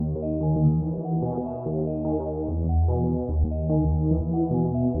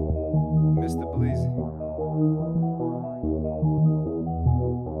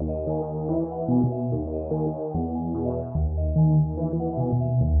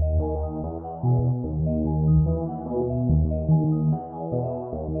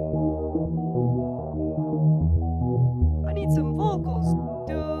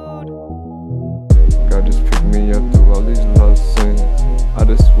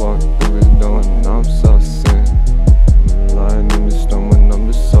walk through his door and I'm saucing. I'm lying in the storm when I'm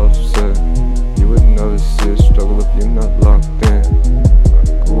the soft set. You would never see a struggle if you're not locked in.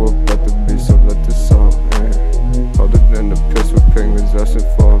 I grew up at the beach, so let the salt in. Colder than the piss with penguins asking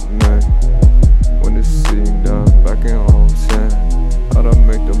for a man. When the scene down back in home's hand, how'd I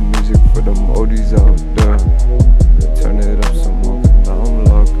make the music for them oldies out there? They turn it up some more, cause now I'm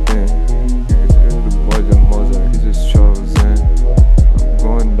locked in. The boys in Mozart, he just chosen. I'm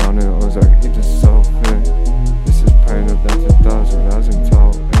going down in Ozark, he just softened. This is pain of that 2000, I wasn't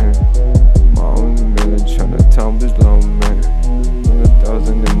talking. My only million tryna tell this low man.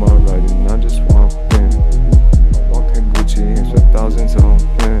 100,000 in my writing, I just walked in. I walk in Gucci hands with thousands on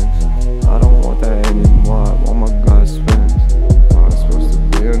pins. I don't want that anymore, I want my God spins. I'm supposed to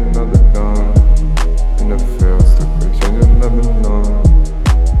be another gun in the fields, the creation in Lebanon.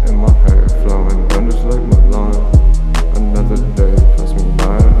 In my hair flowing down just like Mulan. Another day pass me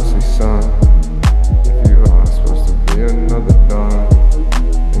by and I say son, if you are supposed to be another gun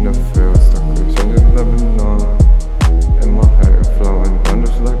in the fields, the creation in Lebanon. In my hair flowing down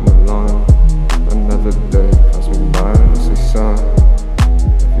just like Mulan. Another day pass me by and I say son,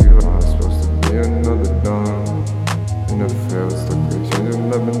 if you are supposed to be another gun in the fields, the creation in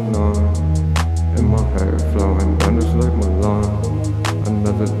Lebanon. In my hair flowing down just like Mulan.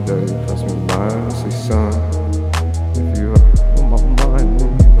 Another day pass me by and I say son, if you are on my mind,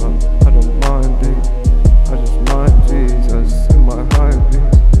 leave up. I don't mind it, I just mind Jesus. In my high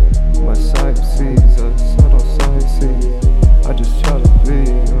beats, my sight sees us. I don't sightsee, I just try to be,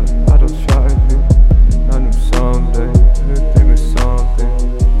 I don't try to be. I knew someday, everything is something.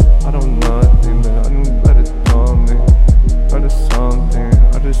 I don't nothing, but I knew better than me. Better something,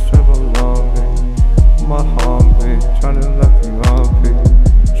 I just travel along it. My homie, tryna let me on me.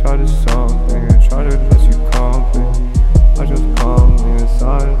 Try to something, try to let you complete. I just calm me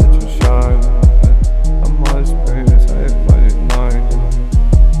inside, let you shine. I'm on experience, I hit my 90.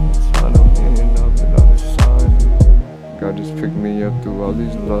 Tryna be enough and I just shine. God just picked me up through all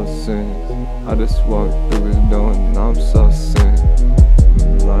these lessons. I just walked through his door and I'm saucing.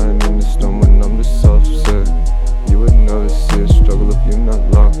 I'm lying in the storm when I'm the soft set. You would never see a struggle if you're not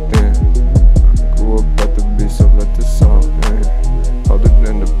locked in. I grew up at the beach, so let the salt in. Colder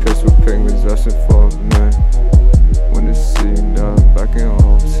than the piss with penguins asking for a man. When the scene down back in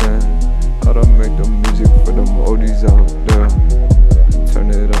home's hand, how'd I make the music for them oldies out there? Turn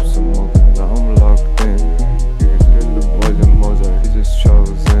it up some more, cause now I'm locked in. The boys in Mozart, he just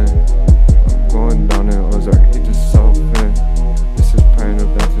chosen. I'm going down in Ozark, he just softened. This is pain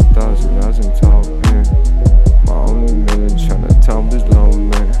of that 2000, I wasn't talking. My only million tryna tell this low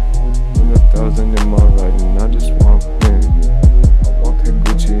man. 100,000 in my writing, I just walked in. I walk in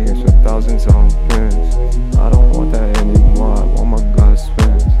Gucci hands with thousands on pins. I don't want that anymore, I want my God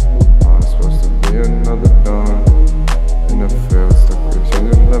spins. I'm supposed to be another gun in the fields, the creation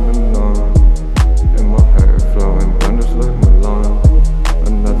in Lebanon. In my hair flowing down just like Mulan.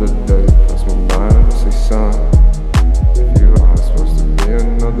 Another day pass me by and I say son, if you are supposed to be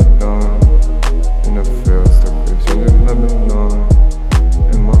another gun in the fields, the creation in Lebanon.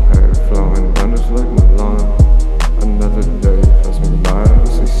 In my hair flowing down just like Mulan. Another day pass me by and I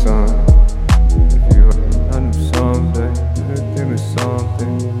say son, if you are. I knew someday, everything is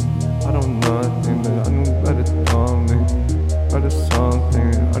something. I don't nothing, but I knew better than me. Better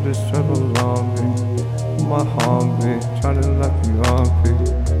something, I just travel along me. My homie, try to let me on me.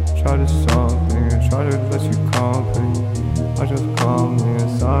 Try to something, try to let you complete. I just calm me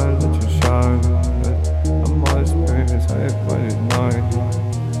inside, let you shine.